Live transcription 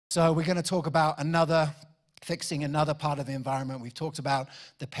So we're going to talk about fixing another part of the environment. We've talked about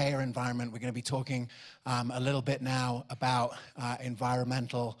the payer environment. We're going to be talking a little bit now about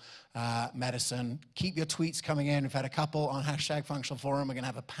environmental medicine. Keep your tweets coming in. We've had a couple on #Functional Forum. We're going to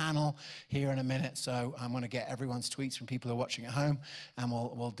have a panel here in a minute, so I'm going to get everyone's tweets from people who are watching at home, and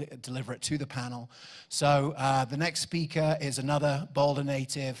we'll deliver it to the panel. So the next speaker is another Boulder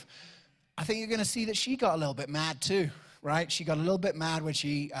native. I think you're going to see that she got a little bit mad too, right? She got a little bit mad when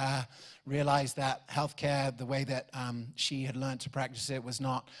she realized that healthcare, the way that she had learned to practice it, was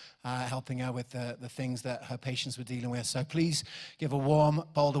not helping her with the things that her patients were dealing with. So please give a warm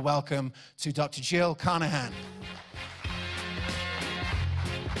Boulder welcome to Dr. Jill Carnahan.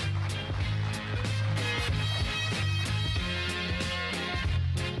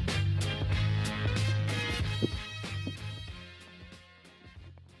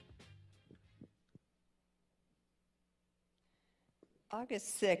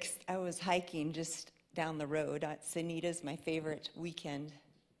 August 6th, I was hiking just down the road. Sanita's my favorite weekend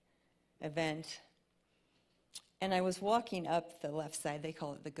event. And I was walking up the left side, they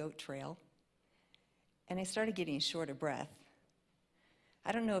call it the goat trail, and I started getting short of breath.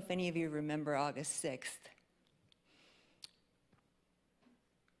 I don't know if any of you remember August 6th,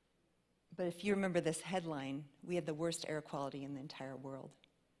 but if you remember this headline, we had the worst air quality in the entire world.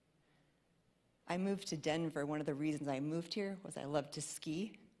 I moved to Denver. One of the reasons I moved here was I loved to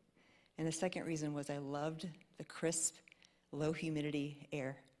ski. And the second reason was I loved the crisp, low humidity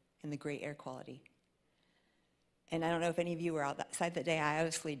air and the great air quality. And I don't know if any of you were outside that day. I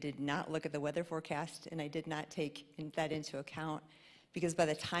obviously did not look at the weather forecast, and I did not take that into account, because by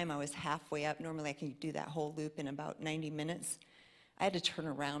the time I was halfway up, normally I can do that whole loop in about 90 minutes, I had to turn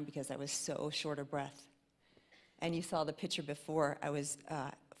around because I was so short of breath. And you saw the picture before. I was,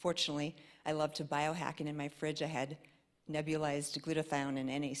 fortunately, I love to biohack, and in my fridge I had nebulized glutathione and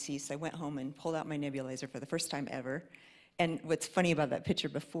NAC, so I went home and pulled out my nebulizer for the first time ever. And what's funny about that picture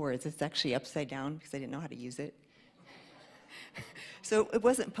before is it's actually upside down because I didn't know how to use it. So it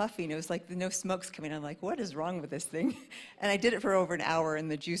wasn't puffing, it was like no smoke's coming. I'm like, what is wrong with this thing? And I did it for over an hour, and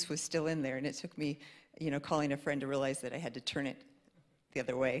the juice was still in there, and it took me, calling a friend to realize that I had to turn it the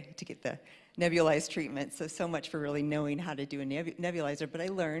other way to get the nebulized treatment. So much for really knowing how to do a nebulizer, but I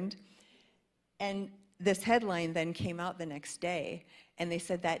learned. And this headline then came out the next day, and they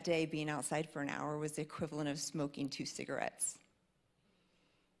said that day being outside for an hour was the equivalent of smoking 2 cigarettes.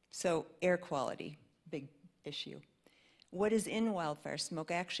 So air quality, big issue. What is in wildfire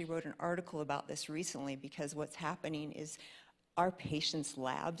smoke? I actually wrote an article about this recently, because what's happening is our patients'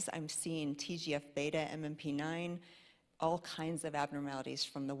 labs, I'm seeing TGF-beta, MMP9, all kinds of abnormalities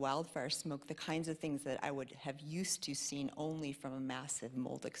from the wildfire smoke, the kinds of things that I would have used to seen only from a massive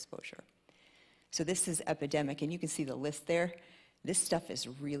mold exposure. So this is epidemic, and you can see the list there. This stuff is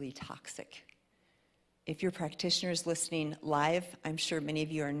really toxic. If your practitioners listening live, I'm sure many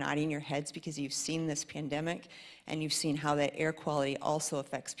of you are nodding your heads because you've seen this pandemic, and you've seen how that air quality also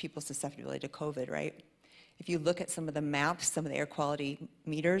affects people's susceptibility to COVID, right? If you look at some of the maps, some of the air quality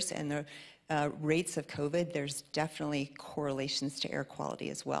meters, and the rates of COVID, there's definitely correlations to air quality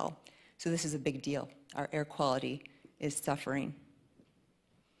as well. So this is a big deal. Our air quality is suffering.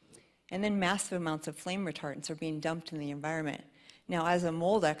 And then massive amounts of flame retardants are being dumped in the environment. Now, as a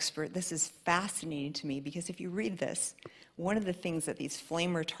mold expert, this is fascinating to me, because if you read this, one of the things that these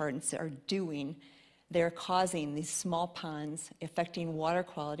flame retardants are doing, they're causing these small ponds, affecting water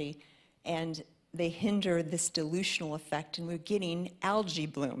quality, and they hinder this dilutional effect, and we're getting algae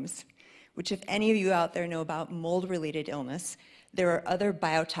blooms, which, if any of you out there know about mold-related illness, there are other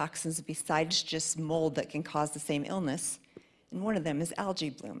biotoxins besides just mold that can cause the same illness, and one of them is algae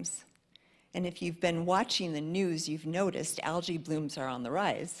blooms. And if you've been watching the news, you've noticed algae blooms are on the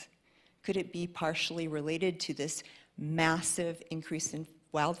rise. Could it be partially related to this massive increase in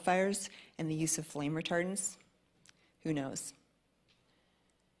wildfires and the use of flame retardants? Who knows?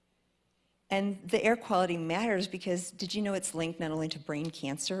 And the air quality matters because, did you know it's linked not only to brain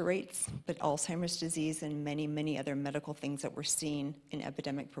cancer rates, but Alzheimer's disease and many, many other medical things that we're seeing in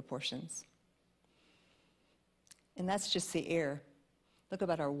epidemic proportions? And that's just the air. Look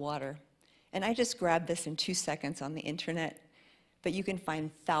about our water. And I just grabbed this in 2 seconds on the internet, but you can find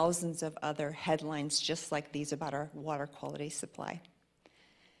thousands of other headlines just like these about our water quality supply.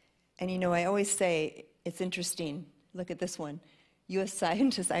 And I always say, it's interesting, look at this one. U.S.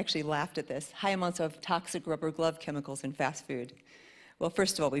 scientists actually laughed at this. High amounts of toxic rubber glove chemicals in fast food. Well,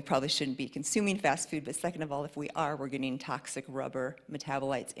 first of all, we probably shouldn't be consuming fast food, but second of all, if we are, we're getting toxic rubber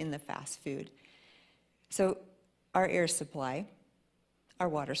metabolites in the fast food. So our air supply, our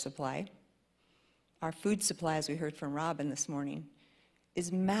water supply, our food supply, as we heard from Robin this morning,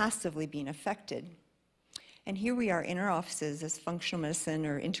 is massively being affected. And here we are in our offices as functional medicine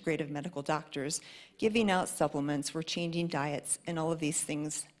or integrative medical doctors, giving out supplements, we're changing diets and all of these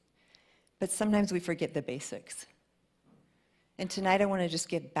things. But sometimes we forget the basics. And tonight I want to just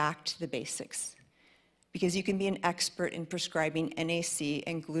get back to the basics, because you can be an expert in prescribing NAC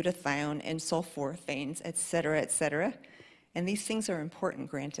and glutathione and sulforaphanes, et cetera, and these things are important,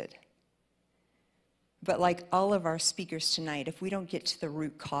 granted. But like all of our speakers tonight, if we don't get to the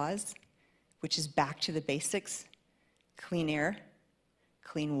root cause, which is back to the basics, clean air,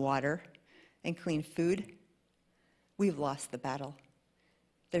 clean water, and clean food, we've lost the battle.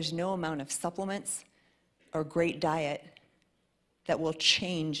 There's no amount of supplements or great diet that will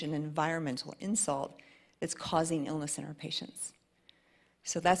change an environmental insult that's causing illness in our patients.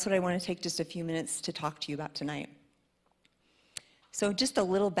 So that's what I want to take just a few minutes to talk to you about tonight. So just a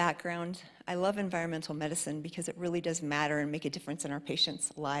little background. I love environmental medicine because it really does matter and make a difference in our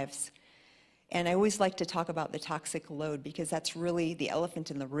patients' lives. And I always like to talk about the toxic load because that's really the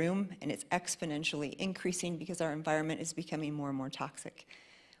elephant in the room, and it's exponentially increasing because our environment is becoming more and more toxic.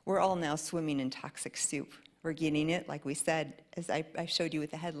 We're all now swimming in toxic soup. We're getting it, like we said, as I showed you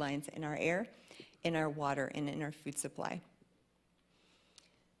with the headlines, in our air, in our water, and in our food supply.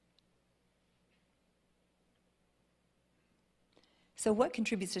 So what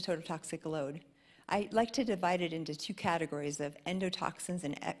contributes to total toxic load? I like to divide it into two categories of endotoxins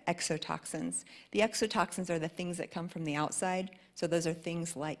and exotoxins. The exotoxins are the things that come from the outside. So those are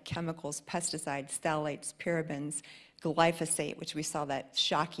things like chemicals, pesticides, phthalates, parabens, glyphosate, which we saw that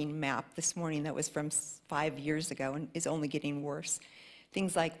shocking map this morning that was from 5 years ago and is only getting worse.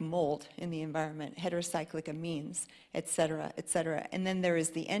 Things like mold in the environment, heterocyclic amines, et cetera, et cetera. And then there is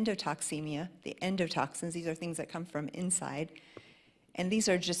the endotoxemia, the endotoxins. These are things that come from inside. And these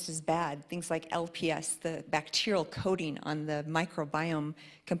are just as bad, things like LPS, the bacterial coating on the microbiome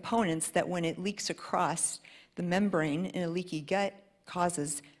components that when it leaks across the membrane in a leaky gut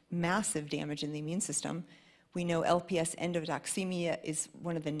causes massive damage in the immune system. We know LPS endotoxemia is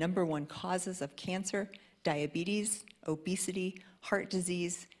one of the #1 causes of cancer, diabetes, obesity, heart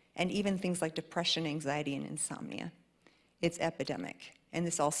disease, and even things like depression, anxiety, and insomnia. It's epidemic, and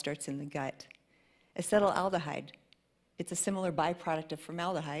this all starts in the gut. Acetaldehyde. It's a similar byproduct of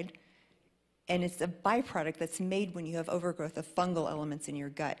formaldehyde, and it's a byproduct that's made when you have overgrowth of fungal elements in your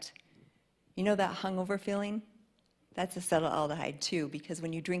gut. You know that hungover feeling? That's acetaldehyde too, because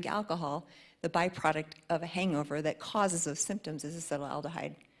when you drink alcohol, the byproduct of a hangover that causes those symptoms is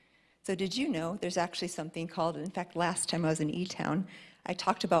acetaldehyde. So did you know there's actually something called, in fact, last time I was in eTown, I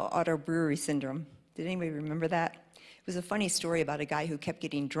talked about autobrewery syndrome. Did anybody remember that? It was a funny story about a guy who kept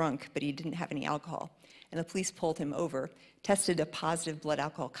getting drunk, but he didn't have any alcohol. And the police pulled him over, tested a positive blood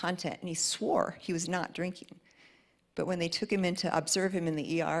alcohol content, and he swore he was not drinking. But when they took him in to observe him in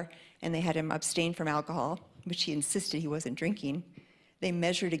the ER, and they had him abstain from alcohol, which he insisted he wasn't drinking, they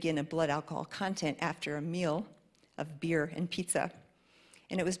measured again a blood alcohol content after a meal of beer and pizza.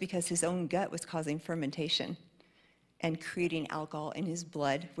 And it was because his own gut was causing fermentation and creating alcohol in his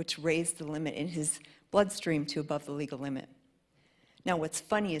blood, which raised the limit in his bloodstream to above the legal limit. Now, what's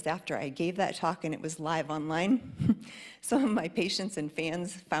funny is after I gave that talk and it was live online, some of my patients and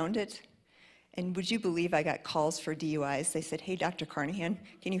fans found it. And would you believe I got calls for DUIs? They said, "Hey, Dr. Carnahan,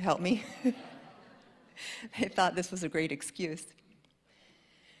 can you help me?" They thought this was a great excuse.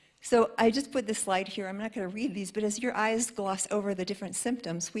 So I just put this slide here. I'm not going to read these, but as your eyes gloss over the different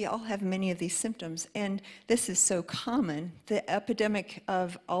symptoms, we all have many of these symptoms. And this is so common. The epidemic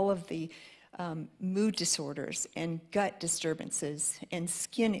of all of the mood disorders and gut disturbances and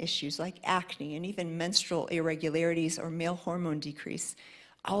skin issues like acne and even menstrual irregularities or male hormone decrease,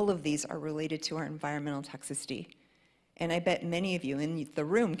 all of these are related to our environmental toxicity. And I bet many of you in the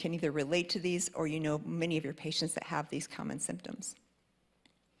room can either relate to these or you know many of your patients that have these common symptoms.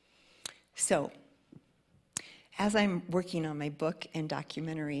 So, as I'm working on my book and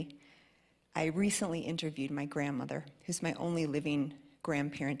documentary, I recently interviewed my grandmother, who's my only living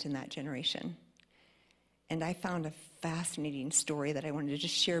grandparent in that generation. And I found a fascinating story that I wanted to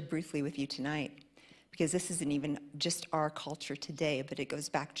just share briefly with you tonight, because this isn't even just our culture today, but it goes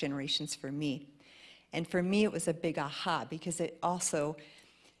back generations for me. And for me, it was a big aha, because it also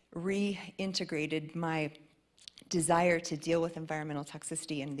reintegrated my desire to deal with environmental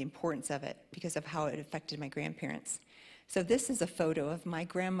toxicity and the importance of it because of how it affected my grandparents. So this is a photo of my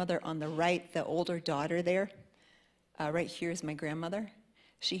grandmother on the right, the older daughter there. Right here is my grandmother.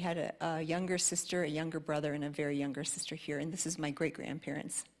 She had a younger sister, a younger brother, and a very younger sister here, and this is my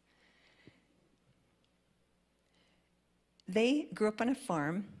great-grandparents. They grew up on a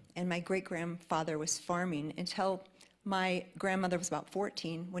farm, and my great-grandfather was farming until My grandmother was about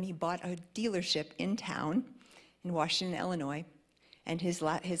 14 when he bought a dealership in town in Washington, Illinois, and his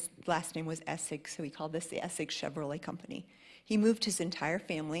last name was Essig, so he called this the Essig Chevrolet Company. He moved his entire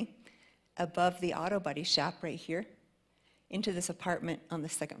family above the auto body shop right here into this apartment on the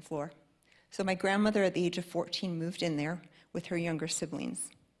second floor. So my grandmother at the age of 14 moved in there with her younger siblings.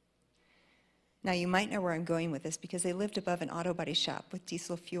 Now you might know where I'm going with this because they lived above an auto body shop with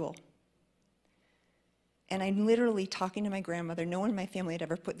diesel fuel. And I'm literally talking to my grandmother. No one in my family had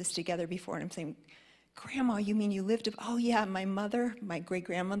ever put this together before. And I'm saying, Grandma, you mean you lived oh yeah, my mother, my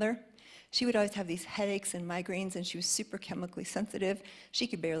great-grandmother, she would always have these headaches and migraines, and she was super chemically sensitive. She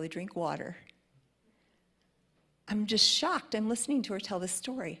could barely drink water. I'm just shocked. I'm listening to her tell this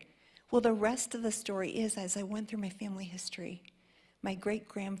story. Well, the rest of the story is, as I went through my family history, my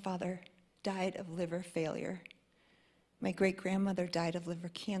great-grandfather died of liver failure. My great-grandmother died of liver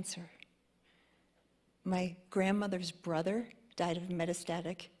cancer. My grandmother's brother died of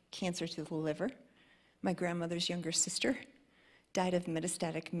metastatic cancer to the liver. My grandmother's younger sister died of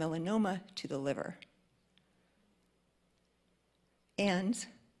metastatic melanoma to the liver. And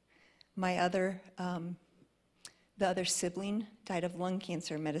my the other sibling died of lung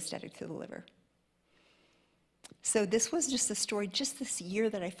cancer metastatic to the liver. So this was just a story just this year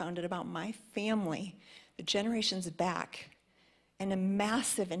that I found out about my family, the generations back, and a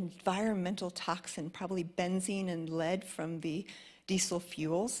massive environmental toxin, probably benzene and lead from the diesel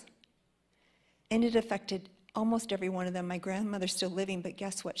fuels. And it affected almost every one of them. My grandmother's still living, but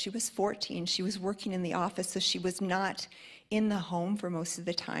guess what? She was 14. She was working in the office, so she was not in the home for most of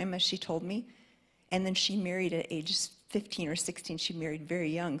the time, as she told me. And then she married at age 15 or 16. She married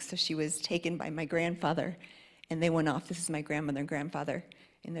very young, so she was taken by my grandfather, and they went off. This is my grandmother and grandfather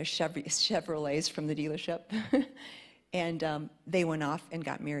in their Chevrolets from the dealership. And they went off and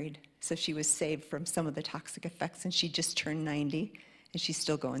got married. So she was saved from some of the toxic effects, and she just turned 90, and she's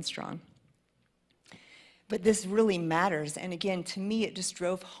still going strong. But this really matters, and again, to me, it just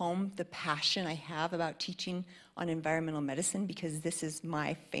drove home the passion I have about teaching on environmental medicine, because this is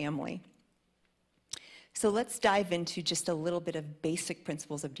my family. So let's dive into just a little bit of basic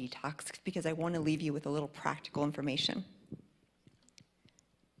principles of detox, because I want to leave you with a little practical information.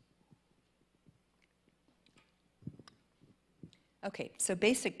 Okay, so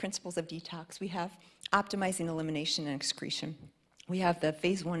basic principles of detox. We have optimizing elimination and excretion. We have the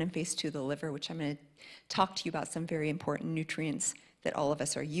phase 1 and phase 2 of the liver, which I'm going to talk to you about some very important nutrients that all of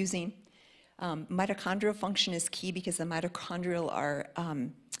us are using. Mitochondrial function is key because the mitochondrial are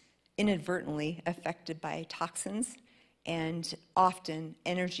inadvertently affected by toxins, and often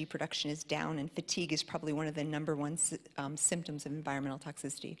energy production is down, and fatigue is probably one of the #1 symptoms of environmental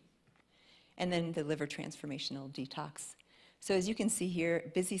toxicity. And then the liver transformational detox. So as you can see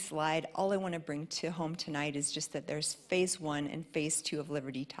here, busy slide, all I want to bring to home tonight is just that there's phase 1 and phase 2 of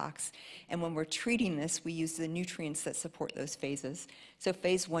liver detox. And when we're treating this, we use the nutrients that support those phases. So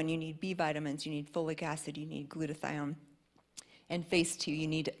phase 1, you need B vitamins, you need folic acid, you need glutathione. And phase 2, you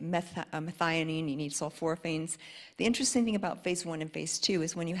need methionine, you need sulforaphanes. The interesting thing about phase 1 and phase 2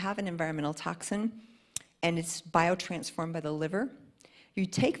 is when you have an environmental toxin and it's biotransformed by the liver, you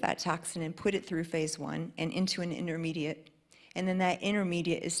take that toxin and put it through phase 1 and into an intermediate. And then that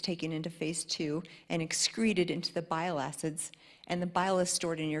intermediate is taken into phase 2 and excreted into the bile acids. And the bile is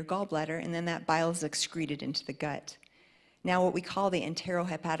stored in your gallbladder, and then that bile is excreted into the gut. Now, what we call the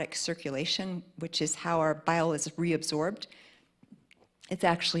enterohepatic circulation, which is how our bile is reabsorbed, it's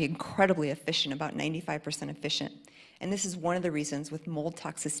actually incredibly efficient, about 95% efficient. And this is one of the reasons with mold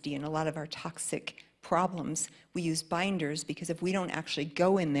toxicity and a lot of our toxic problems, we use binders, because if we don't actually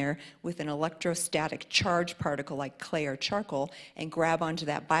go in there with an electrostatic charge particle like clay or charcoal and grab onto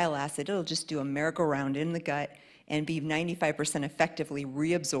that bile acid, it'll just do a merry-go-round in the gut and be 95% effectively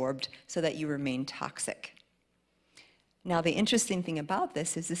reabsorbed so that you remain toxic. Now, the interesting thing about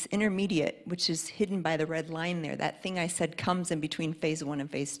this is this intermediate, which is hidden by the red line there, that thing I said comes in between phase 1 and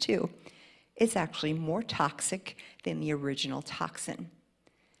phase 2, it's actually more toxic than the original toxin.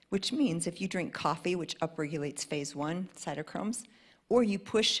 Which means if you drink coffee, which upregulates phase 1 cytochromes, or you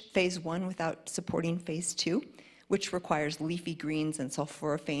push phase 1 without supporting phase 2, which requires leafy greens and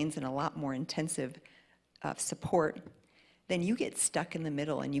sulforaphanes and a lot more intensive support, then you get stuck in the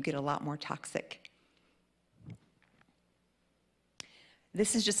middle and you get a lot more toxic.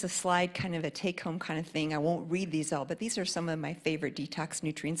 This is just a slide, kind of a take-home kind of thing. I won't read these all, but these are some of my favorite detox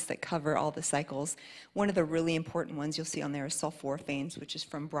nutrients that cover all the cycles. One of the really important ones you'll see on there is sulforaphanes, which is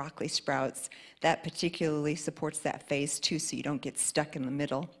from broccoli sprouts. That particularly supports that phase 2, so you don't get stuck in the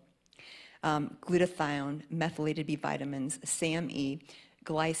middle. Glutathione, methylated B vitamins, SAMe,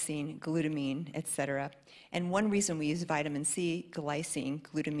 glycine, glutamine, etc. And one reason we use vitamin C, glycine,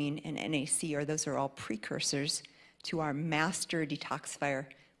 glutamine, and NAC those are all precursors to our master detoxifier,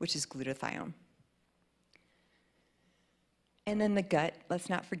 which is glutathione. And then the gut, let's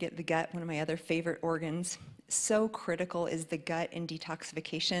not forget the gut, one of my other favorite organs. So critical is the gut in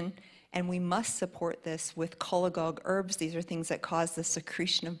detoxification, and we must support this with cholagogue herbs. These are things that cause the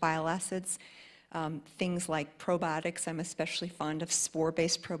secretion of bile acids. Things like probiotics, I'm especially fond of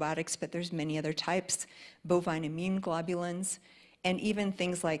spore-based probiotics, but there's many other types, bovine immune globulins, and even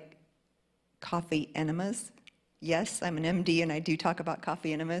things like coffee enemas. Yes, I'm an MD and I do talk about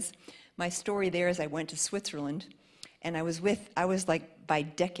coffee enemas. My story there is I went to Switzerland, and I was like by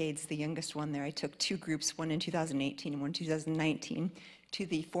decades the youngest one there. I took two groups, one in 2018 and one in 2019, to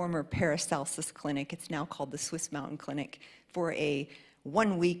the former Paracelsus Clinic. It's now called the Swiss Mountain Clinic, for a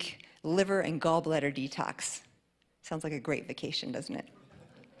 1-week liver and gallbladder detox. Sounds like a great vacation, doesn't it?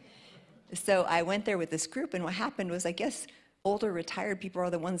 So I went there with this group, and what happened was, I guess older retired people are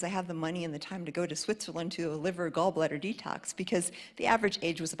the ones that have the money and the time to go to Switzerland to a liver gallbladder detox, because the average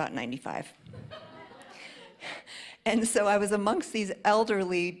age was about 95. And so I was amongst these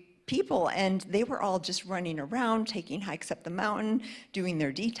elderly people, and they were all just running around, taking hikes up the mountain, doing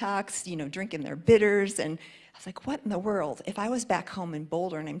their detox, drinking their bitters. And I was like, what in the world? If I was back home in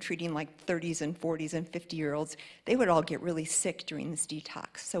Boulder and I'm treating like 30s and 40s and 50-year-olds, they would all get really sick during this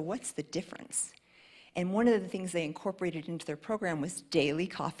detox. So what's the difference? And one of the things they incorporated into their program was daily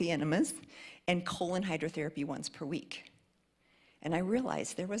coffee enemas and colon hydrotherapy once per week. And I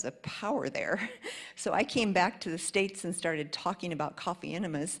realized there was a power there. So I came back to the States and started talking about coffee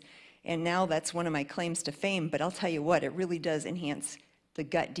enemas, and now that's one of my claims to fame. But I'll tell you what, it really does enhance the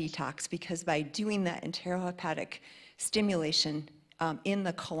gut detox, because by doing that enterohepatic stimulation in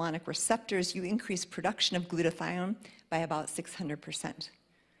the colonic receptors, you increase production of glutathione by about 600%. So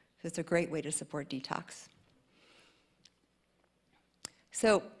it's a great way to support detox.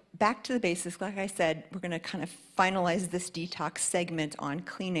 So back to the basics. Like I said, we're going to kind of finalize this detox segment on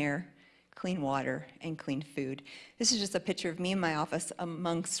clean air, clean water, and clean food. This is just a picture of me in my office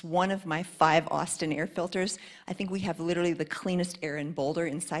amongst one of my 5 Austin air filters. I think we have literally the cleanest air in Boulder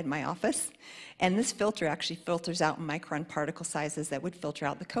inside my office. And this filter actually filters out micron particle sizes that would filter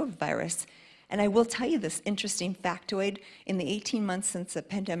out the COVID virus. And I will tell you this interesting factoid. In the 18 months since the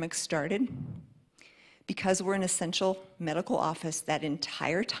pandemic started, because we're an essential medical office, that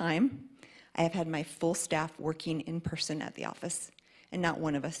entire time, I have had my full staff working in person at the office, and not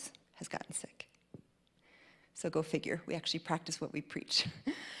one of us has gotten sick. So go figure, we actually practice what we preach.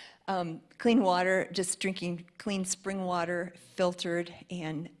 Clean water, just drinking clean spring water, filtered,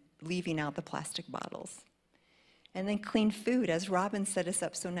 and leaving out the plastic bottles. And then clean food, as Robin set us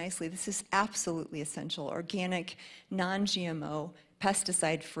up so nicely, this is absolutely essential. Organic, non-GMO,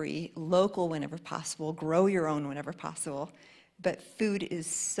 pesticide-free, local whenever possible, grow your own whenever possible. But food is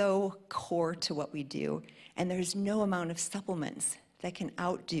so core to what we do, and there's no amount of supplements that can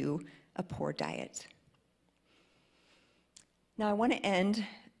outdo a poor diet. Now I want to end,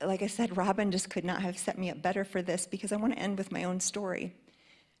 like I said, Robin just could not have set me up better for this, because I want to end with my own story.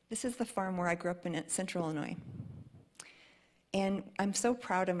 This is the farm where I grew up in Central Illinois. And I'm so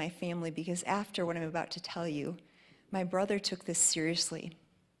proud of my family, because after what I'm about to tell you, my brother took this seriously,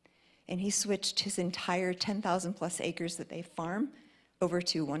 and he switched his entire 10,000 plus acres that they farm over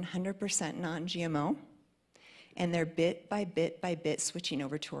to 100% non-GMO, and they're bit by bit switching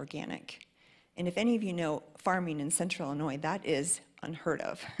over to organic. And if any of you know farming in Central Illinois, that is unheard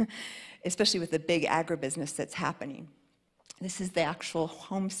of, especially with the big agribusiness that's happening. This is the actual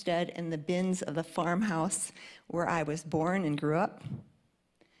homestead and the bins of the farmhouse where I was born and grew up.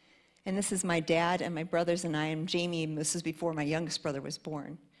 And this is my dad and my brothers and I, and Jamie, and this is before my youngest brother was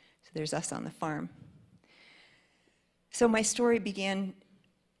born. So there's us on the farm. So my story began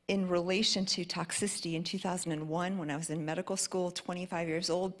in relation to toxicity in 2001 when I was in medical school, 25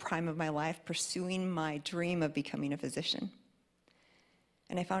 years old, prime of my life, pursuing my dream of becoming a physician.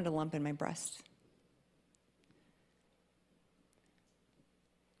 And I found a lump in my breast.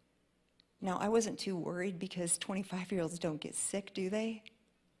 Now, I wasn't too worried, because 25-year-olds don't get sick, do they?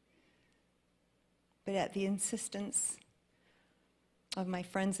 But at the insistence of my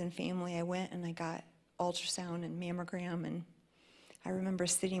friends and family, I went and I got ultrasound and mammogram, and I remember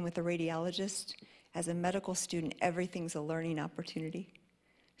sitting with a radiologist. As a medical student, everything's a learning opportunity.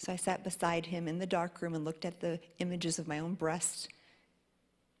 So I sat beside him in the dark room and looked at the images of my own breast.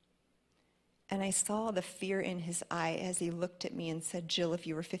 And I saw the fear in his eye as he looked at me and said, "Jill, if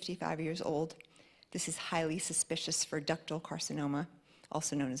you were 55 years old, this is highly suspicious for ductal carcinoma,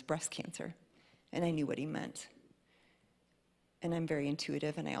 also known as breast cancer." And I knew what he meant. And I'm very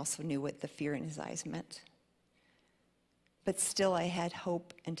intuitive, and I also knew what the fear in his eyes meant. But still, I had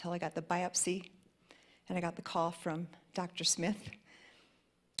hope until I got the biopsy, and I got the call from Dr. Smith,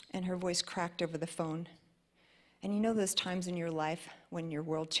 and her voice cracked over the phone. And you know those times in your life when your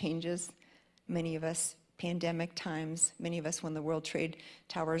world changes? Many of us, pandemic times, many of us when the World Trade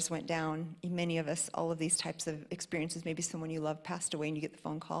Towers went down, many of us, all of these types of experiences, maybe someone you love passed away and you get the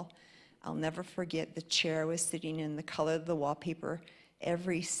phone call. I'll never forget the chair I was sitting in, the color of the wallpaper,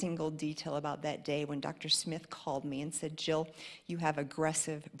 every single detail about that day when Dr. Smith called me and said, Jill, you have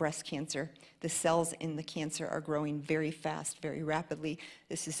aggressive breast cancer. The cells in the cancer are growing very fast, very rapidly.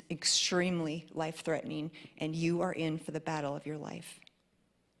 This is extremely life-threatening, and you are in for the battle of your life.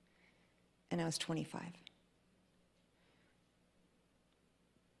 And I was 25.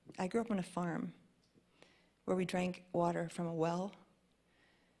 I grew up on a farm where we drank water from a well,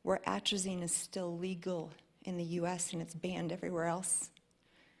 where atrazine is still legal in the US and it's banned everywhere else.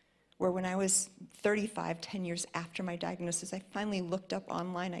 Where when I was 35, 10 years after my diagnosis, I finally looked up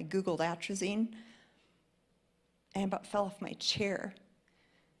online, I Googled atrazine, and I about fell off my chair.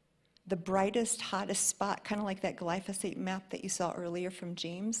 The brightest, hottest spot, kind of like that glyphosate map that you saw earlier from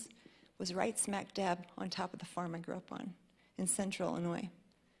James, was right smack dab on top of the farm I grew up on in central Illinois.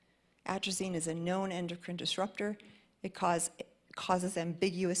 Atrazine is a known endocrine disruptor. It causes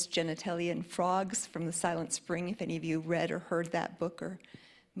ambiguous genitalia in frogs from The Silent Spring, if any of you read or heard that book or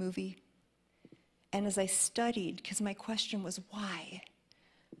movie. And as I studied, because my question was why?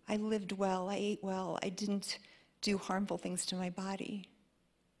 I lived well, I ate well, I didn't do harmful things to my body.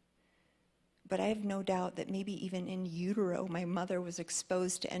 But I have no doubt that maybe even in utero, my mother was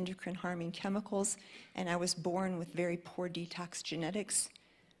exposed to endocrine-harming chemicals, and I was born with very poor detox genetics.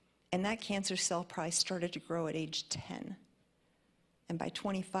 And that cancer cell probably started to grow at age 10. And by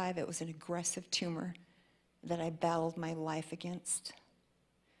 25, it was an aggressive tumor that I battled my life against.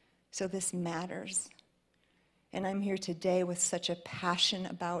 So this matters. And I'm here today with such a passion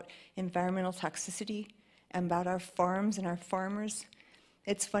about environmental toxicity and about our farms and our farmers.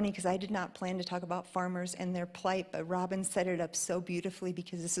 It's funny because I did not plan to talk about farmers and their plight, but Robin set it up so beautifully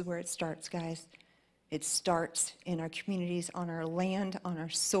because this is where it starts, guys. It starts in our communities, on our land, on our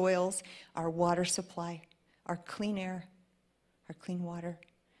soils, our water supply, our clean air, our clean water,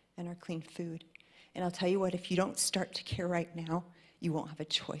 and our clean food. And I'll tell you what, if you don't start to care right now, you won't have a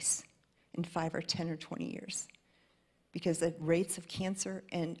choice in 5 or 10 or 20 years. Because the rates of cancer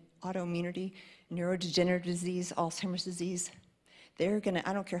and autoimmunity, neurodegenerative disease, Alzheimer's disease, they're gonna,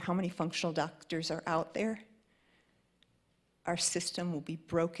 I don't care how many functional doctors are out there, our system will be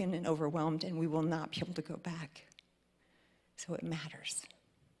broken and overwhelmed, and we will not be able to go back. So it matters.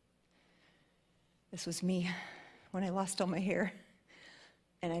 This was me when I lost all my hair,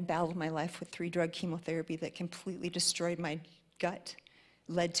 and I battled my life with 3-drug chemotherapy that completely destroyed my gut,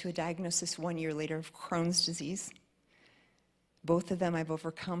 led to a diagnosis 1 year later of Crohn's disease. Both of them I've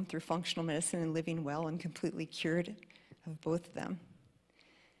overcome through functional medicine and living well. I'm completely cured of both of them.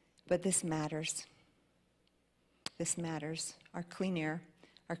 But this matters. This matters, our clean air,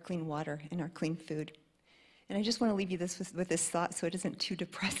 our clean water, and our clean food. And I just want to leave you with this thought so it isn't too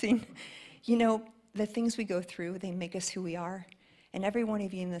depressing. You know, the things we go through, they make us who we are. And every one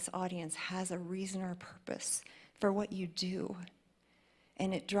of you in this audience has a reason or a purpose for what you do.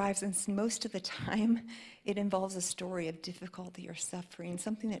 And it drives, and most of the time, it involves a story of difficulty or suffering,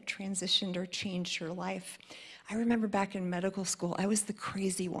 something that transitioned or changed your life. I remember back in medical school, I was the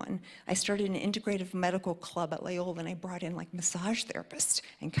crazy one. I started an integrative medical club at Loyola, and I brought in like massage therapists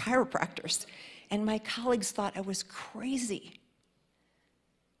and chiropractors. And my colleagues thought I was crazy.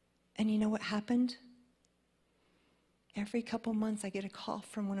 And you know what happened? Every couple months, I get a call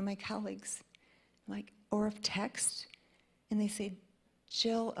from one of my colleagues, or a text, and they say,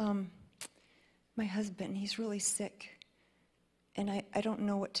 Jill, my husband, he's really sick, and I don't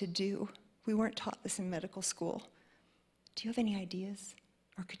know what to do. We weren't taught this in medical school. Do you have any ideas?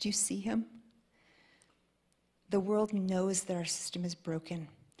 Or could you see him? The world knows that our system is broken.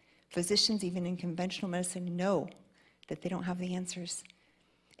 Physicians, even in conventional medicine, know that they don't have the answers.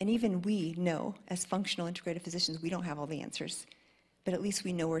 And even we know, as functional integrative physicians, we don't have all the answers. But at least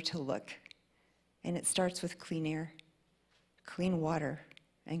we know where to look. And it starts with clean air, clean water,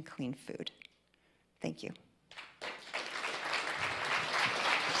 and clean food. Thank you.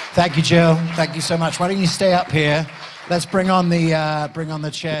 Thank you, Jill. Thank you so much. Why don't you stay up here? Let's bring on the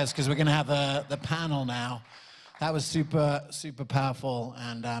chairs because we're going to have the panel now. That was super, super powerful,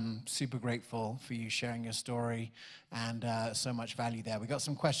 and I'm super grateful for you sharing your story, and so much value there. We got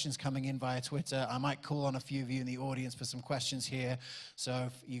some questions coming in via Twitter. I might call on a few of you in the audience for some questions here. So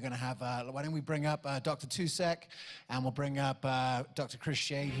if you're going to have, why don't we bring up Dr. Tusek, and we'll bring up Dr. Chris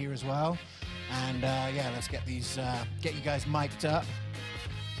Shade here as well. And yeah, let's get these, get you guys mic'd up.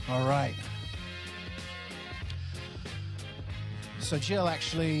 All right. So Jill,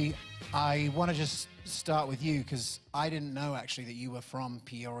 actually, I want to just start with you, because I didn't know actually that you were from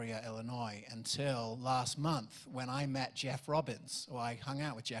Peoria, Illinois, until last month when I met Jeff Robbins, or I hung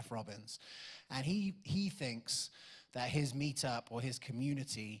out with Jeff Robbins, and he thinks that his meetup or his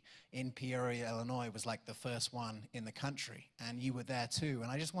community in Peoria, Illinois was like the first one in the country, and you were there too.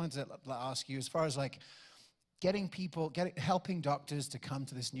 And I just wanted to ask you, as far as like helping doctors to come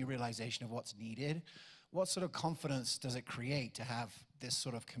to this new realization of what's needed, what sort of confidence does it create to have this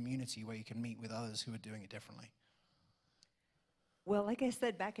sort of community where you can meet with others who are doing it differently? Well, like I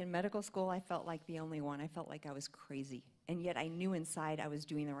said, back in medical school, I felt like the only one. I felt like I was crazy. And yet I knew inside I was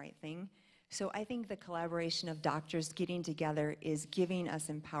doing the right thing. So I think the collaboration of doctors getting together is giving us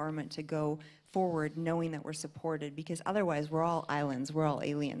empowerment to go forward, knowing that we're supported, because otherwise we're all islands, we're all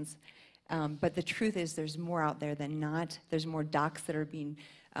aliens. But the truth is there's more out there than not. There's more docs that are being,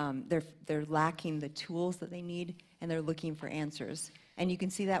 they're lacking the tools that they need, and they're looking for answers. And you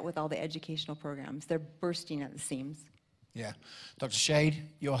can see that with all the educational programs. They're bursting at the seams. Yeah. Dr. Shade,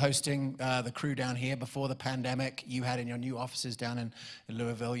 you're hosting the crew down here. Before the pandemic, you had in your new offices down in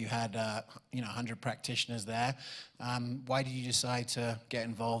Louisville, you had 100 practitioners there. Why did you decide to get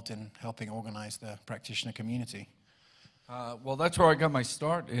involved in helping organize the practitioner community? Well, that's where I got my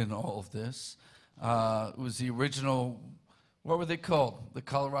start in all of this. It was the original, what were they called? The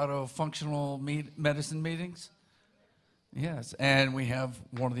Colorado Functional Medicine Meetings? Yes, and we have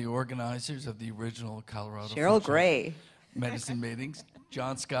one of the organizers of the original Colorado Cheryl Gray. Medicine Meetings,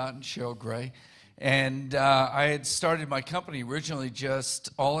 John Scott and Cheryl Gray. And I had started my company originally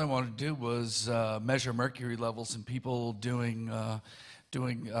just, all I wanted to do was measure mercury levels in people doing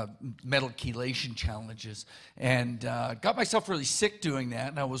metal chelation challenges, and got myself really sick doing that.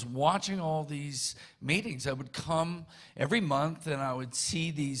 And I was watching all these meetings. I would come every month and I would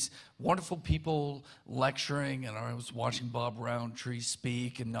see these wonderful people lecturing, and I was watching Bob Roundtree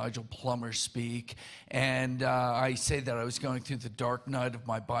speak and Nigel Plummer speak, and I say that I was going through the dark night of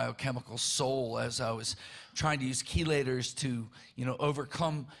my biochemical soul as I was trying to use chelators to,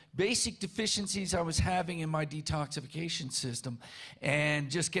 overcome basic deficiencies I was having in my detoxification system, and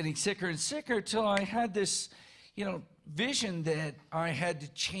just getting sicker and sicker till I had this, vision that I had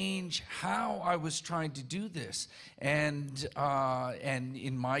to change how I was trying to do this. And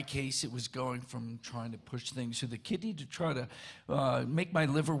in my case, it was going from trying to push things through the kidney to try to make my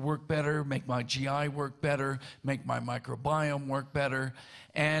liver work better, make my GI work better, make my microbiome work better.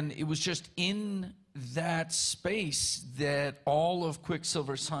 And it was just in that space that all of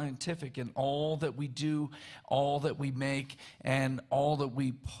Quicksilver Scientific and all that we do, all that we make, and all that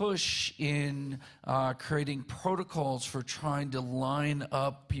we push in creating protocols for trying to line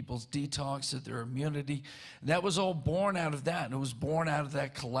up people's detox and their immunity, that was all born out of that. And it was born out of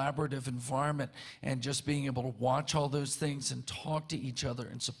that collaborative environment and just being able to watch all those things and talk to each other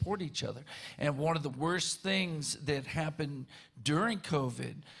and support each other. And one of the worst things that happened during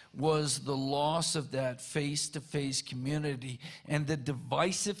COVID was the loss of that face-to-face community, and the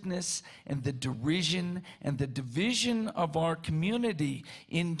divisiveness and the derision and the division of our community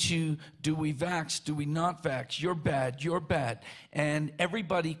into, do we vax, do we not vax, you're bad, and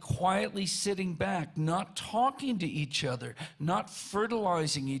everybody quietly sitting back, not talking to each other, not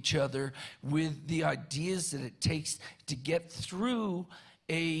fertilizing each other with the ideas that it takes to get through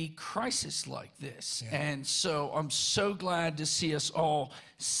a crisis like this. Yeah. And so I'm so glad to see us all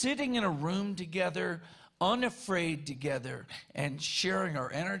sitting in a room together, unafraid together, and sharing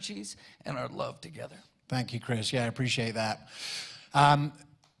our energies and our love together. Thank you, Chris. Yeah, I appreciate that.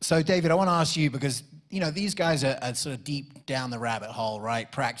 So David, I want to ask you, because these guys are sort of deep down the rabbit hole,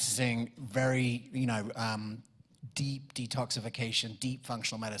 right? Practicing very, deep detoxification, deep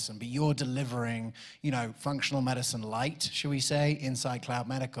functional medicine, but you're delivering, functional medicine light, shall we say, inside Cloud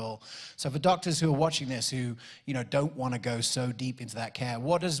Medical. So for doctors who are watching this who, don't want to go so deep into that care,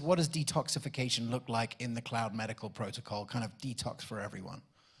 what does detoxification look like in the Cloud Medical protocol, kind of detox for everyone?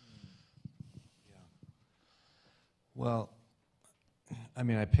 Yeah. Well,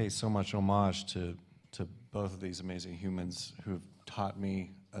 I pay so much homage to both of these amazing humans who've taught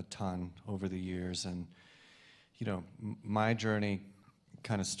me a ton over the years. And my journey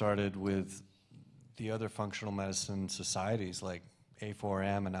kind of started with the other functional medicine societies like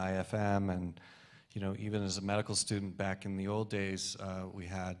A4M and IFM and, even as a medical student back in the old days, we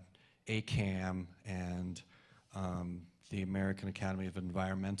had ACAM and the American Academy of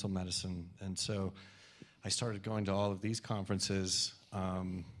Environmental Medicine. And so I started going to all of these conferences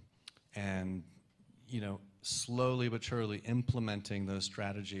and, slowly but surely implementing those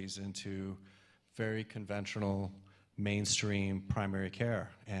strategies into very conventional mainstream primary care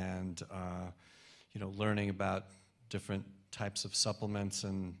and, learning about different types of supplements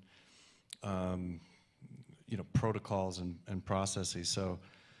and, protocols and processes. So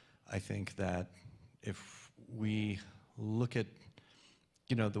I think that if we look at,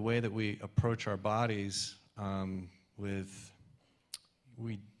 the way that we approach our bodies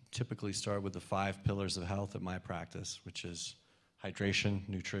we typically start with the 5 pillars of health at my practice, which is hydration,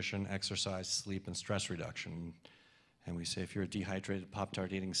 nutrition, exercise, sleep, and stress reduction. And we say if you're a dehydrated,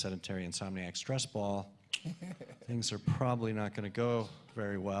 Pop-Tart eating, sedentary, insomniac stress ball, things are probably not going to go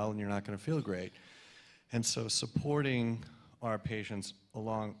very well and you're not going to feel great. And so supporting our patients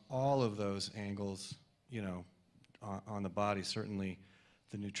along all of those angles, on the body, certainly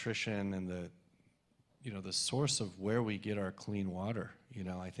the nutrition and the source of where we get our clean water,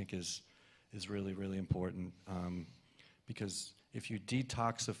 I think is really, really important. Because if you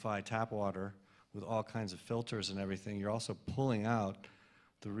detoxify tap water with all kinds of filters and everything, you're also pulling out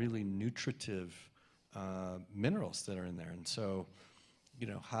the really nutritive minerals that are in there. And so,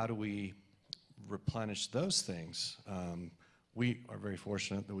 how do we replenish those things? We are very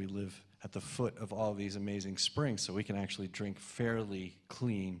fortunate that we live at the foot of all these amazing springs, so we can actually drink fairly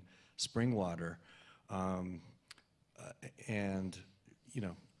clean spring water. And,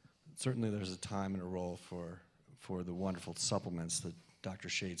 certainly there's a time and a role for the wonderful supplements that Dr.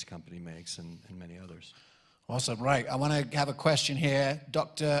 Shade's company makes and many others. Awesome. Right. I want to have a question here.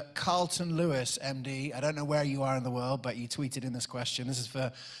 Dr. Carlton Lewis, MD. I don't know where you are in the world, but you tweeted in this question. This is for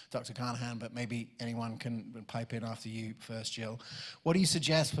Dr. Carnahan, but maybe anyone can pipe in after you first, Jill. What do you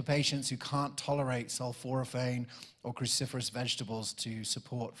suggest for patients who can't tolerate sulforaphane or cruciferous vegetables to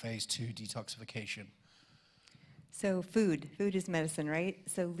support phase 2 detoxification? So food is medicine, right?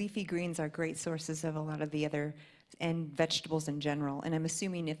 So leafy greens are great sources of a lot of the other, and vegetables in general. And I'm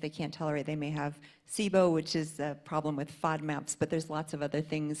assuming if they can't tolerate, they may have SIBO, which is a problem with FODMAPs, but there's lots of other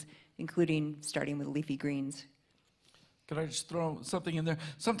things, including starting with leafy greens. Could I just throw something in there?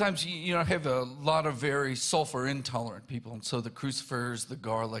 Sometimes, I have a lot of very sulfur intolerant people, and so the crucifers, the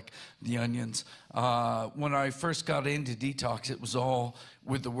garlic, the onions. When I first got into detox, it was all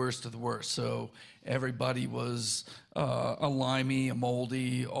with the worst of the worst. So everybody was a limey, a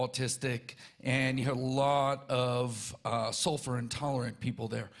moldy, autistic, and you had a lot of sulfur intolerant people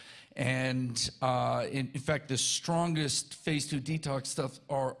there. And in fact, the strongest phase 2 detox stuff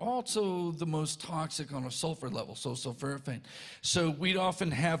are also the most toxic on a sulfur level, so sulforaphane. So we'd often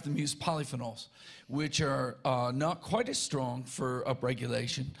have them use polyphenols, which are not quite as strong for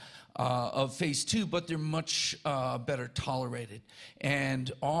upregulation of phase 2, but they're much better tolerated. And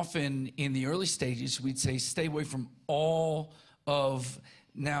often in the early stages, we'd say stay away from all of,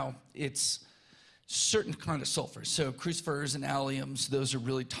 now it's certain kind of sulfurs. So crucifers and alliums, those are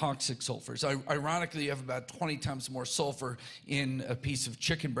really toxic sulfurs. Ironically, you have about 20 times more sulfur in a piece of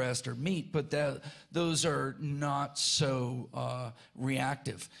chicken breast or meat, but those are not so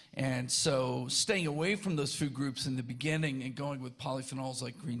reactive. And so staying away from those food groups in the beginning and going with polyphenols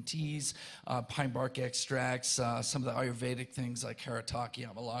like green teas, pine bark extracts, some of the Ayurvedic things like haritaki,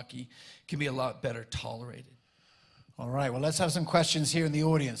 amalaki can be a lot better tolerated. All right, well, let's have some questions here in the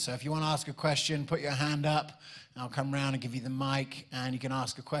audience. So if you want to ask a question, put your hand up, and I'll come around and give you the mic, and you can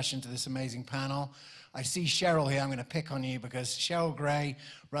ask a question to this amazing panel. I see Cheryl here. I'm going to pick on you because Cheryl Gray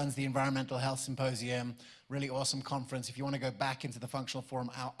runs the Environmental Health Symposium, really awesome conference. If you want to go back into the Functional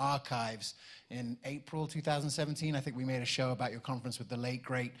Forum archives in April 2017, I think we made a show about your conference with the late,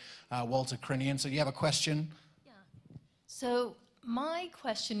 great Walter Crinian. So do you have a question? Yeah. So my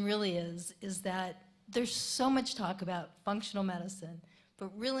question really is that there's so much talk about functional medicine, but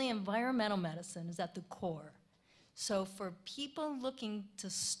really environmental medicine is at the core. So for people looking to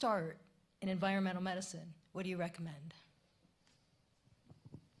start in environmental medicine, what do you recommend?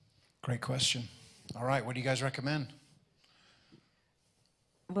 Great question. All right, what do you guys recommend?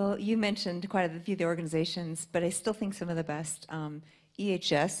 Well, you mentioned quite a few of the organizations, but I still think some of the best.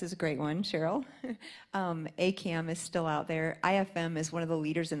 EHS is a great one, Cheryl. ACAM is still out there. IFM is one of the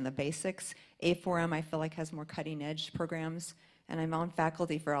leaders in the basics. A4M, I feel like, has more cutting-edge programs, and I'm on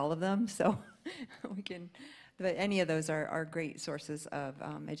faculty for all of them, so we can. But any of those are great sources of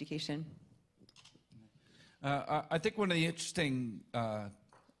education. I think one of the interesting, I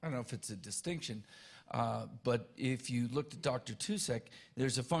don't know if it's a distinction, But if you looked at Dr. Tusek,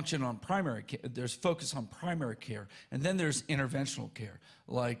 there's a function on primary care, there's focus on primary care, and then there's interventional care.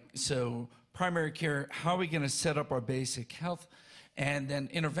 So primary care, how are we going to set up our basic health? And then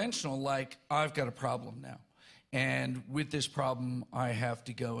interventional, like, I've got a problem now. And with this problem, I have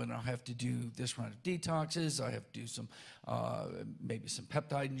to go and I have to do this round of detoxes. I have to do some, maybe some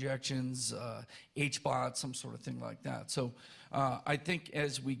peptide injections, HBOT, some sort of thing like that. So I think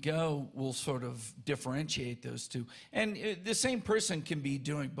as we go, we'll sort of differentiate those two. And the same person can be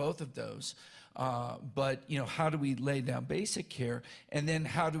doing both of those. But how do we lay down basic care, and then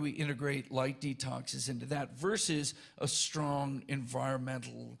how do we integrate light detoxes into that versus a strong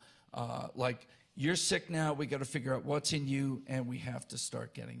environmental, like, you're sick now, we got to figure out what's in you, and we have to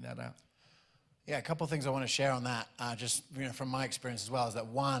start getting that out. Yeah, a couple of things I want to share on that, just from my experience as well, is that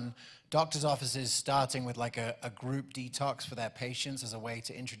one, doctors' offices starting with like a group detox for their patients as a way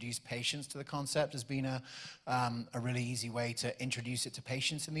to introduce patients to the concept has been a really easy way to introduce it to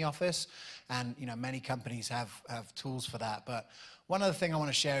patients in the office. And many companies have tools for that. But one other thing I want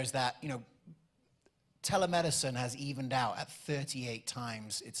to share is that telemedicine has evened out at 38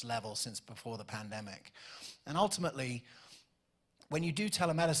 times its level since before the pandemic. And ultimately, when you do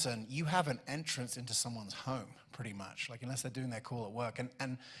telemedicine, you have an entrance into someone's home, pretty much, like unless they're doing their call at work.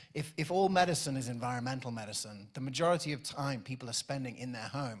 And if all medicine is environmental medicine, the majority of time people are spending in their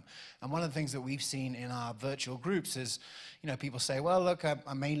home. And one of the things that we've seen in our virtual groups is, people say, well, look,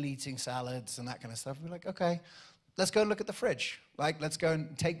 I'm mainly eating salads and that kind of stuff. We're like, okay, let's go and look at the fridge. Like, let's go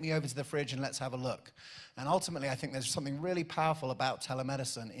and take me over to the fridge and let's have a look. And ultimately, I think there's something really powerful about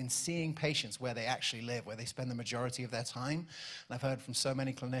telemedicine in seeing patients where they actually live, where they spend the majority of their time. And I've heard from so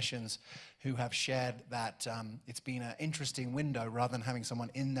many clinicians who have shared that it's been an interesting window rather than having someone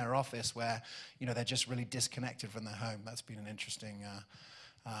in their office where, they're just really disconnected from their home. That's been an interesting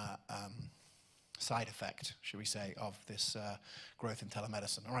side effect, should we say, of this growth in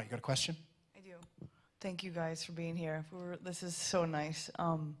telemedicine. All right, you got a question? I do. Thank you guys for being here. This is so nice.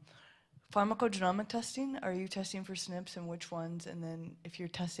 Pharmacogenomic testing, are you testing for SNPs and which ones? And then if you're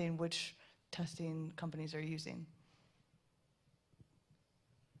testing, which testing companies are you using?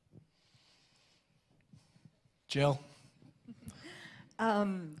 Jill?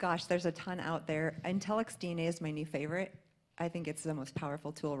 Gosh, there's a ton out there. Intellex DNA is my new favorite. I think it's the most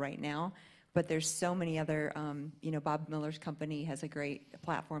powerful tool right now. But there's so many other, Bob Miller's company has a great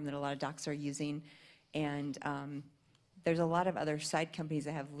platform that a lot of docs are using. And there's a lot of other side companies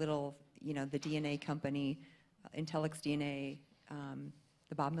that have little, the DNA company, Intellex DNA,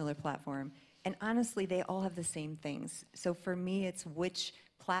 the Bob Miller platform. And honestly, they all have the same things. So for me, it's which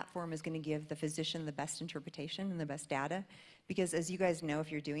platform is going to give the physician the best interpretation and the best data. Because as you guys know,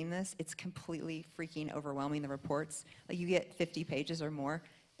 if you're doing this, it's completely freaking overwhelming, the reports. Like, you get 50 pages or more,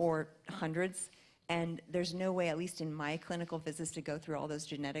 or hundreds. And there's no way, at least in my clinical visits, to go through all those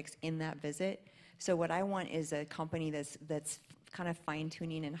genetics in that visit. So what I want is a company that's kind of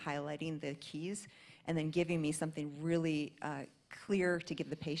fine-tuning and highlighting the keys and then giving me something really clear to give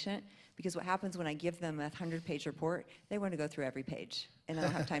the patient. Because what happens when I give them a 100-page report, they want to go through every page, and I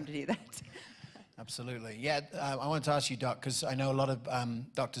don't have time to do that. Absolutely. Yeah, I wanted to ask you, Doc, because I know a lot of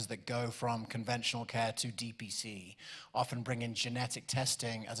doctors that go from conventional care to DPC often bring in genetic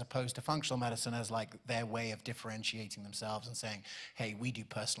testing as opposed to functional medicine as like their way of differentiating themselves and saying, hey, we do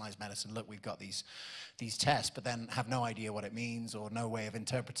personalized medicine. Look, we've got these tests, but then have no idea what it means or no way of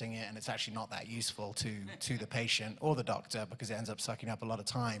interpreting it, and it's actually not that useful to the patient or the doctor because it ends up sucking up a lot of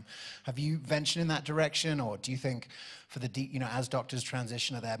time. Have you ventured in that direction, or do you think for as doctors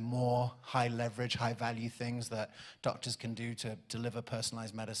transition, are there more high leverage, high value things that doctors can do to deliver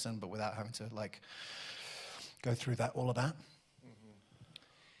personalized medicine, but without having to go through all of that?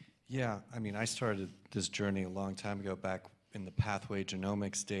 Yeah, I mean, I started this journey a long time ago, back in the pathway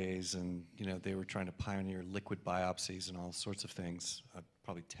genomics days, and they were trying to pioneer liquid biopsies and all sorts of things,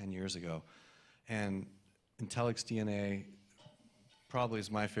 probably 10 years ago. And Intellex DNA probably is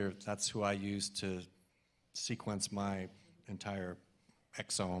my favorite. That's who I use to sequence my entire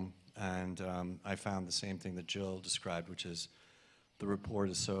exome. And I found the same thing that Jill described, which is the report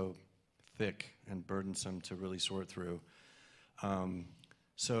is so thick and burdensome to really sort through.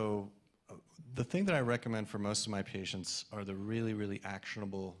 The thing that I recommend for most of my patients are the really, really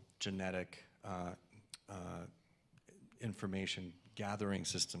actionable genetic information gathering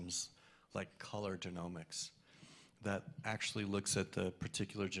systems like color genomics that actually looks at the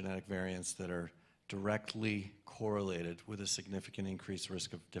particular genetic variants that are directly correlated with a significant increased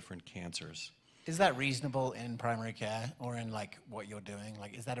risk of different cancers. Is that reasonable in primary care or in what you're doing?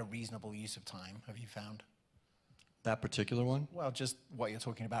 Is that a reasonable use of time, have you found? That particular one? Well, just what you're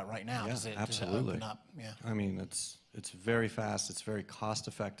talking about right now. Yeah, Does it absolutely. open up? Yeah. I mean, it's very fast. It's very cost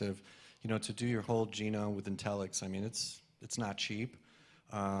effective. You know, to do your whole genome with Intellics, I mean, it's not cheap.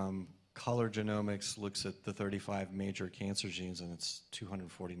 Color Genomics looks at the 35 major cancer genes, and it's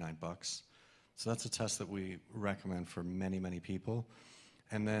 $249. So that's a test that we recommend for many, many people.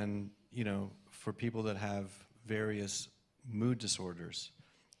 And then, you know, for people that have various mood disorders,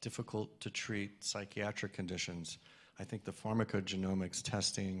 difficult to treat psychiatric conditions, I think the pharmacogenomics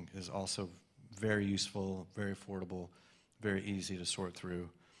testing is also very useful, very affordable, very easy to sort through.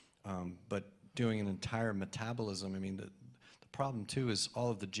 But doing an entire metabolism, I mean, the problem too is all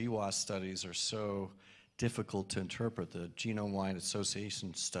of the GWAS studies are so difficult to interpret, the genome-wide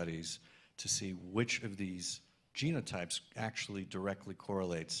association studies, to see which of these genotypes actually directly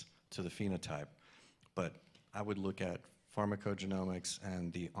correlates to the phenotype. But I would look at pharmacogenomics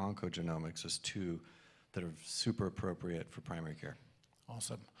and the oncogenomics as two that are super appropriate for primary care.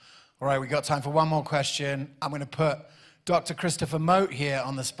 Awesome. All right, we got time for one more question. I'm going to put Dr. Christopher Moat here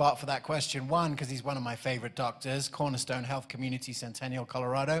on the spot for that question. One, because he's one of my favorite doctors, Cornerstone Health Community, Centennial,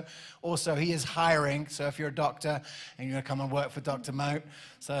 Colorado. Also, he is hiring, so if you're a doctor and you want to come and work for Dr. Moat,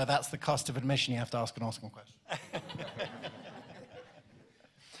 so that's the cost of admission. You have to ask an awesome question.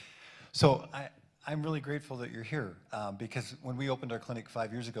 So I'm really grateful that you're here because when we opened our clinic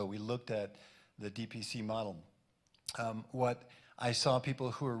 5 years ago, we looked at the DPC model. What I saw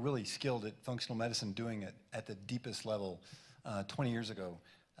people who are really skilled at functional medicine doing it at the deepest level 20 years ago.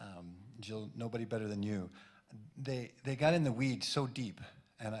 Jill, nobody better than you. They got in the weeds so deep,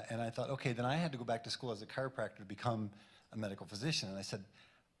 and I thought, okay, then I had to go back to school as a chiropractor to become a medical physician. And I said,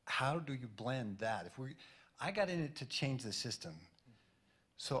 how do you blend that? I got in it to change the system.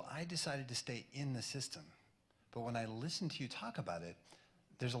 So I decided to stay in the system. But when I listened to you talk about it,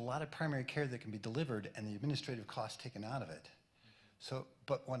 there's a lot of primary care that can be delivered and the administrative costs taken out of it. So,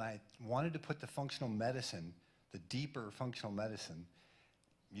 but when I wanted to put the functional medicine, the deeper functional medicine,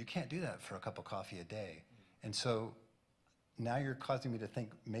 you can't do that for a cup of coffee a day. And so now you're causing me to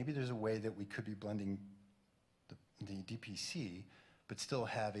think maybe there's a way that we could be blending the DPC, but still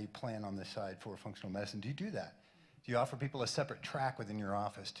have a plan on the side for functional medicine. Do you do that? Do you offer people a separate track within your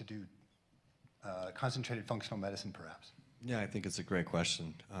office to do concentrated functional medicine, perhaps? Yeah, I think it's a great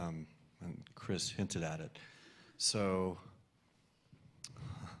question, and Chris hinted at it. So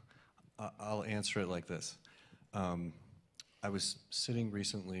I'll answer it like this. I was sitting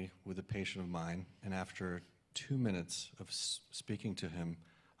recently with a patient of mine, and after 2 minutes of speaking to him,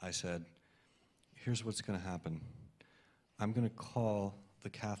 I said, here's what's going to happen. I'm going to call the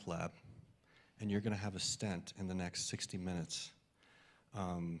cath lab, and you're going to have a stent in the next 60 minutes.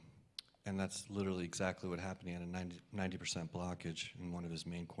 And that's literally exactly what happened. He had a 90% blockage in one of his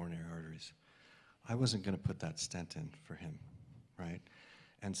main coronary arteries. I wasn't going to put that stent in for him, right?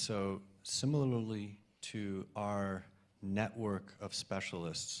 And so similarly to our network of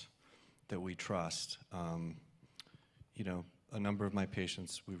specialists that we trust, you know, a number of my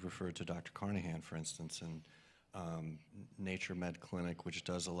patients, we've referred to Dr. Carnahan, for instance, and Nature Med Clinic, which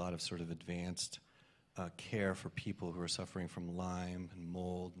does a lot of sort of advanced care for people who are suffering from Lyme and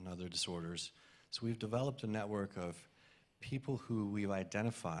mold and other disorders. So we've developed a network of people who we've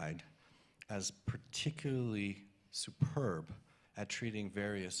identified as particularly superb at treating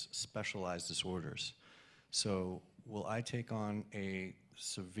various specialized disorders. So will I take on a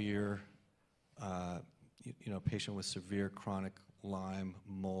severe, patient with severe chronic Lyme,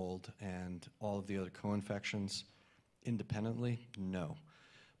 mold, and all of the other co-infections independently? No.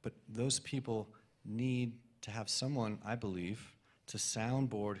 But those people need to have someone, I believe, to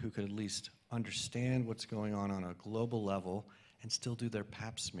soundboard who could at least understand what's going on a global level and still do their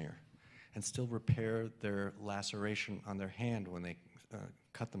pap smear and still repair their laceration on their hand when they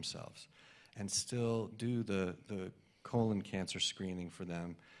cut themselves and still do the colon cancer screening for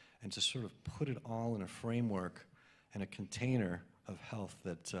them and just sort of put it all in a framework and a container of health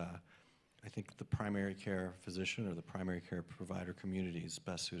that I think the primary care physician or the primary care provider community is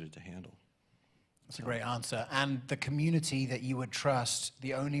best suited to handle. That's a great answer. And the community that you would trust,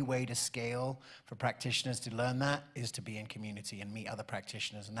 the only way to scale for practitioners to learn that is to be in community and meet other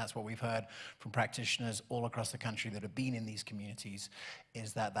practitioners. And that's what we've heard from practitioners all across the country that have been in these communities,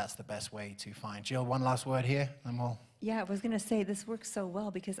 is that that's the best way to find. Jill, one last word here, and we'll... Yeah, I was going to say this works so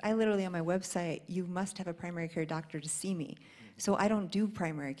well because I literally on my website, you must have a primary care doctor to see me. So I don't do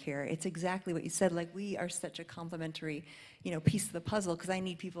primary care. It's exactly what you said. Like, we are such a complementary, piece of the puzzle because I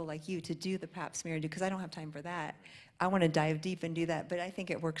need people like you to do the pap smear because I don't have time for that. I want to dive deep and do that, but I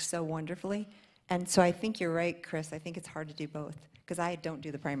think it works so wonderfully. And so I think you're right, Chris. I think it's hard to do both because I don't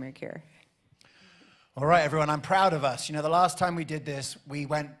do the primary care. All right, everyone, I'm proud of us. You know, the last time we did this, we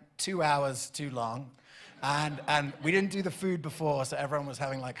went 2 hours too long. And we didn't do the food before, so everyone was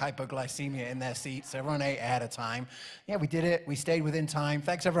having like hypoglycemia in their seats. So everyone ate ahead of time. Yeah, we did it. We stayed within time.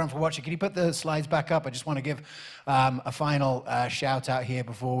 Thanks, everyone, for watching. Can you put the slides back up? I just want to give a final shout out here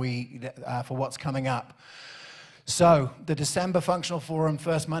before for what's coming up. So the December Functional Forum,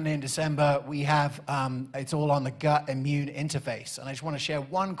 first Monday in December, we have, it's all on the gut-immune interface. And I just want to share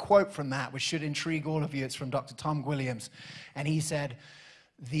one quote from that, which should intrigue all of you. It's from Dr. Tom Williams. And he said,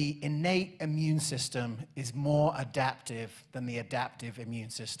 "The innate immune system is more adaptive than the adaptive immune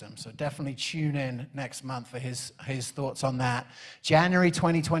system." So definitely tune in next month for his thoughts on that. January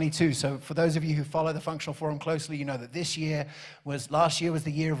 2022. So for those of you who follow the Functional Forum closely, you know that last year was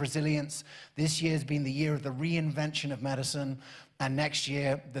the year of resilience. This year has been the year of the reinvention of medicine. And next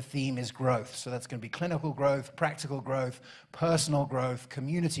year, the theme is growth. So that's going to be clinical growth, practical growth, personal growth,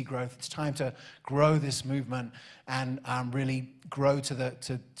 community growth. It's time to grow this movement and really grow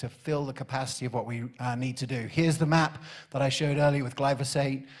to fill the capacity of what we need to do. Here's the map that I showed earlier with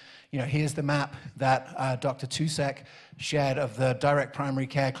glyphosate. You know, here's the map that Dr. Tusek shared of the direct primary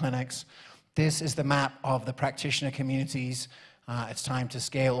care clinics. This is the map of the practitioner communities. It's time to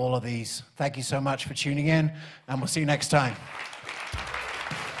scale all of these. Thank you so much for tuning in, and we'll see you next time.